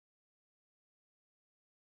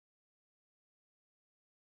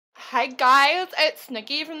Hi guys, it's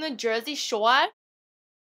Nikki from the Jersey Shore.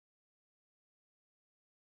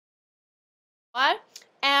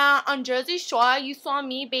 And on Jersey Shore, you saw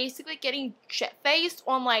me basically getting shit-faced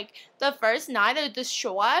on like the first night of the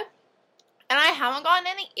show. And I haven't gotten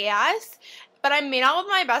any ass, but I made out with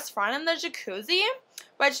my best friend in the jacuzzi,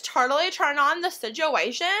 which totally turned on the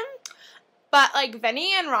situation. But like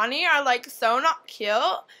Vinny and Ronnie are like so not cute,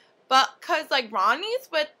 but cause like Ronnie's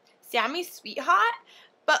with Sammy's sweetheart,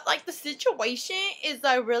 but like the situation is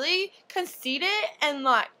like really conceited and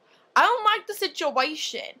like I don't like the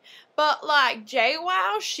situation. But like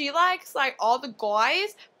JWoww, she likes like all the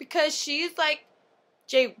guys because she's like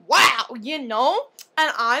JWoww, you know?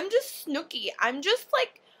 And I'm just Snooki. I'm just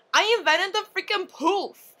like, I invented the freaking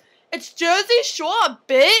poof. It's Jersey Shore,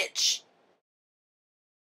 bitch.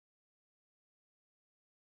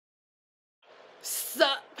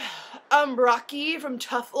 Sup? I'm Rocky from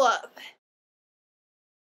Tough Love.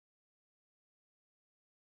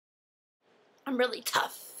 I'm really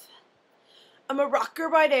tough. I'm a rocker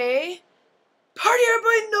by day, partier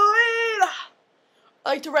by night. I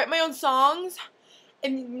like to write my own songs,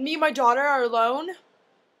 and me and my daughter are alone.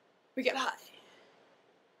 We get high.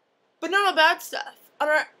 But not on bad stuff, on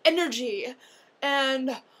our energy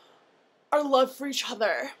and our love for each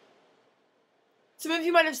other. Some of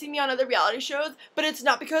you might have seen me on other reality shows, but it's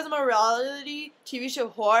not because I'm a reality TV show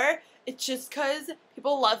whore. It's just because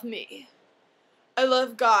people love me. I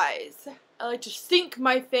love guys. I like to sink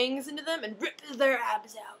my fangs into them and rip their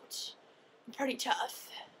abs out. I'm pretty tough.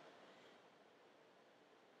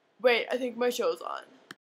 Wait, I think my show's on.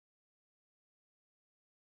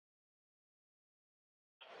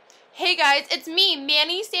 Hey guys, it's me,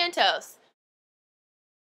 Manny Santos.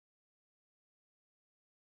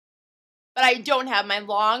 But I don't have my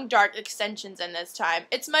long, dark extensions in this time.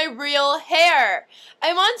 It's my real hair.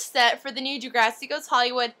 I'm on set for the new Degrassi Goes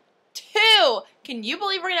Hollywood 2. Can you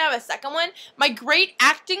believe we're going to have a second one? My great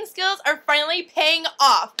acting skills are finally paying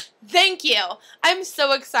off. Thank you. I'm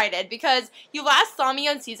so excited because you last saw me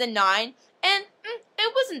on season 9 and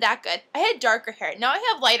it wasn't that good. I had darker hair. Now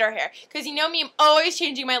I have lighter hair because you know me, I'm always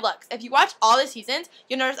changing my looks. If you watch all the seasons,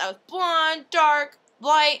 you'll notice I was blonde, dark,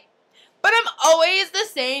 light. But I'm always the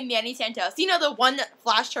same Manny Santos. You know, the one that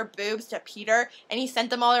flashed her boobs to Peter and he sent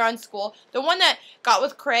them all around school. The one that got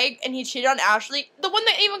with Craig and he cheated on Ashley. The one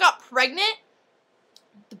that even got pregnant.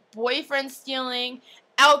 The boyfriend stealing,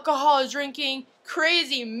 alcohol drinking,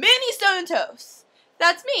 crazy Manny Santos.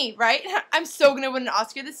 That's me, right? I'm so going to win an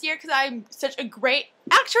Oscar this year because I'm such a great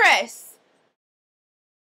actress.